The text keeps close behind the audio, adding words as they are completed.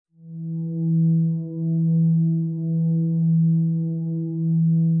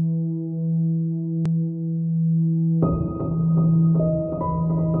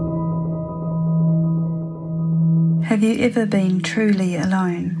Have you ever been truly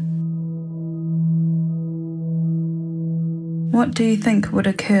alone? What do you think would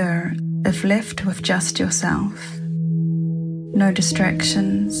occur if left with just yourself? No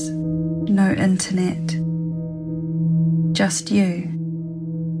distractions, no internet, just you.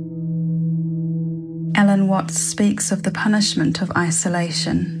 Alan Watts speaks of the punishment of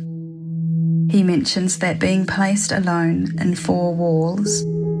isolation. He mentions that being placed alone in four walls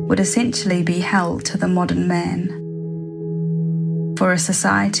would essentially be hell to the modern man. For a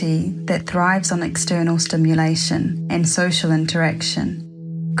society that thrives on external stimulation and social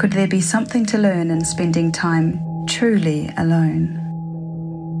interaction, could there be something to learn in spending time truly alone?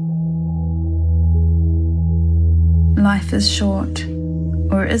 Life is short,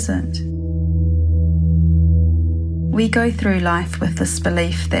 or is it? We go through life with this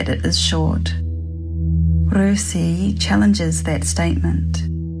belief that it is short. Ruesi challenges that statement.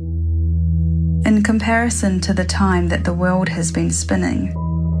 In comparison to the time that the world has been spinning,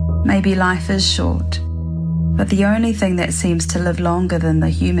 maybe life is short, but the only thing that seems to live longer than the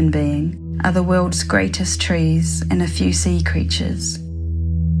human being are the world's greatest trees and a few sea creatures.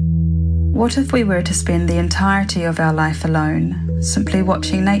 What if we were to spend the entirety of our life alone, simply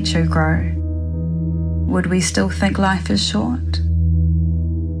watching nature grow? Would we still think life is short?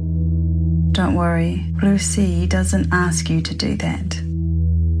 Don't worry, Ruesi doesn't ask you to do that.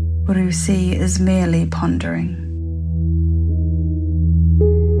 Ruesi is merely pondering.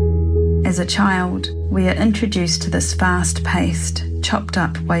 As a child, we are introduced to this fast-paced,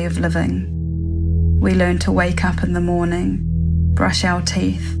 chopped-up way of living. We learn to wake up in the morning, brush our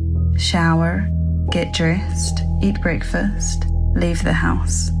teeth, shower, get dressed, eat breakfast, leave the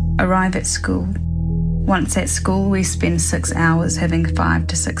house, arrive at school. Once at school, we spend 6 hours having 5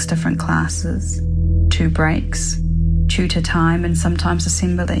 to 6 different classes, 2 breaks, tutor time and sometimes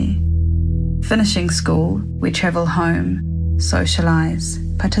assembly. Finishing school, we travel home, socialise,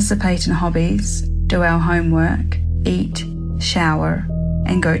 participate in hobbies, do our homework, eat, shower,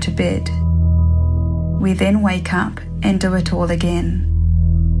 and go to bed. We then wake up and do it all again.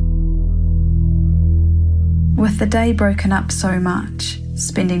 With the day broken up so much,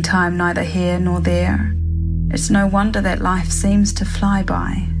 spending time neither here nor there, it's no wonder that life seems to fly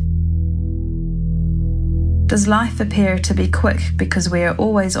by. Does life appear to be quick because we are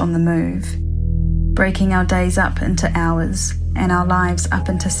always on the move, breaking our days up into hours and our lives up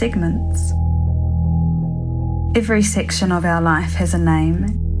into segments? Every section of our life has a name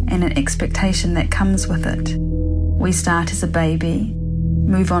and an expectation that comes with it. We start as a baby,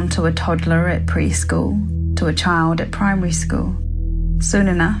 move on to a toddler at preschool, to a child at primary school. Soon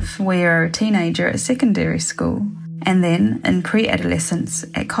enough, we are a teenager at secondary school, and then in pre-adolescence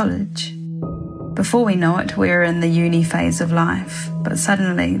at college. Before we know it, we're in the uni phase of life, but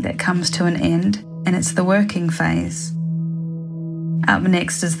suddenly that comes to an end, and it's the working phase. Up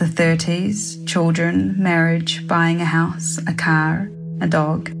next is the 30s, children, marriage, buying a house, a car, a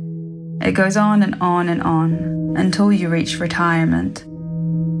dog. It goes on and on and on, until you reach retirement,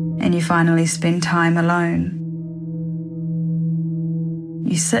 and you finally spend time alone.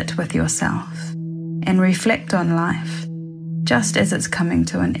 You sit with yourself and reflect on life, just as it's coming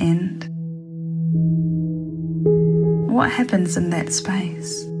to an end. What happens in that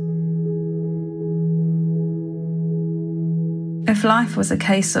space? If life was a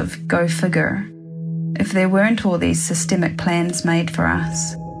case of go figure, if there weren't all these systemic plans made for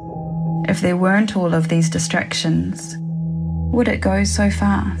us, if there weren't all of these distractions, would it go so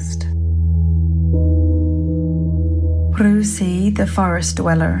fast? Ruesi, the forest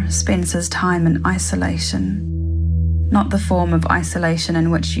dweller, spends his time in isolation, not the form of isolation in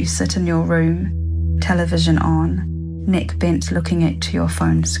which you sit in your room, television on, neck bent looking at your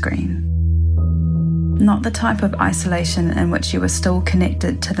phone screen. Not the type of isolation in which you are still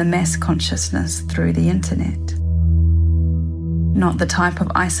connected to the mass consciousness through the internet. Not the type of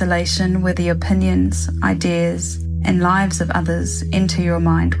isolation where the opinions, ideas, and lives of others enter your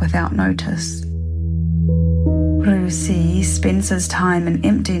mind without notice. Ruesi spends his time in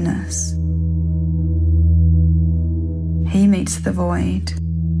emptiness. He meets the void.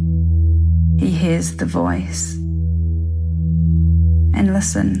 He hears the voice and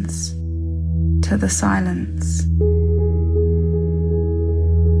listens to the silence.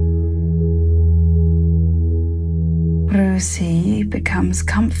 Ruesi becomes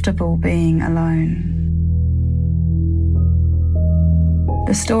comfortable being alone.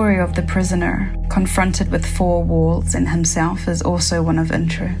 The story of the prisoner confronted with 4 walls and himself is also one of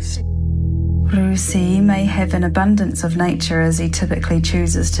interest. Ruesi may have an abundance of nature as he typically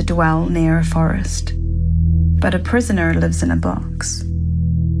chooses to dwell near a forest, but a prisoner lives in a box.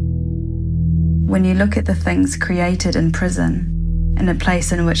 When you look at the things created in prison, in a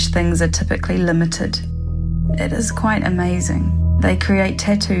place in which things are typically limited, it is quite amazing. They create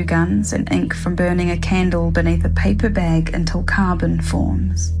tattoo guns and ink from burning a candle beneath a paper bag until carbon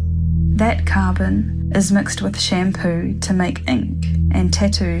forms. That carbon is mixed with shampoo to make ink, and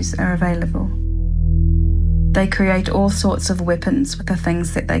tattoos are available. They create all sorts of weapons with the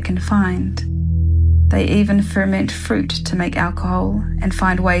things that they can find. They even ferment fruit to make alcohol and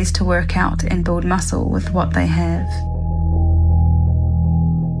find ways to work out and build muscle with what they have.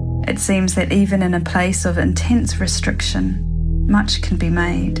 It seems that even in a place of intense restriction, much can be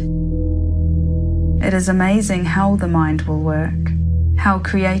made. It is amazing how the mind will work, how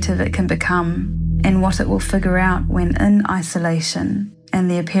creative it can become, and what it will figure out when in isolation and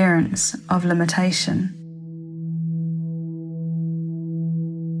the appearance of limitation.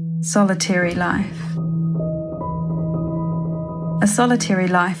 Solitary life. A solitary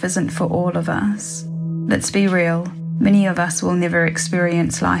life isn't for all of us. Let's be real, many of us will never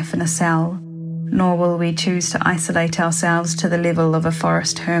experience life in a cell, nor will we choose to isolate ourselves to the level of a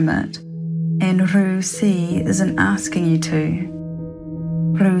forest hermit. And Ruesi isn't asking you to.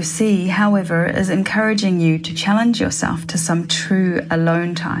 Ruesi, however, is encouraging you to challenge yourself to some true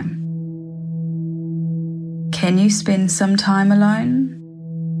alone time. Can you spend some time alone?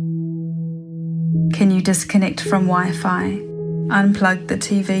 Can you disconnect from Wi-Fi, unplug the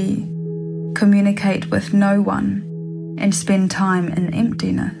TV, communicate with no one, and spend time in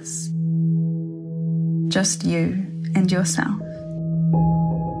emptiness? Just you and yourself.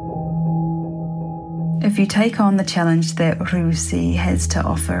 If you take on the challenge that Ruesi has to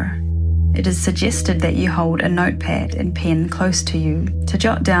offer, it is suggested that you hold a notepad and pen close to you to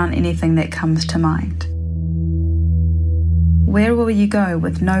jot down anything that comes to mind. Where will you go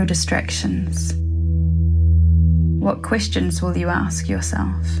with no distractions? What questions will you ask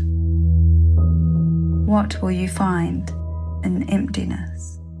yourself? What will you find in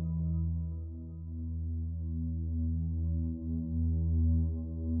emptiness?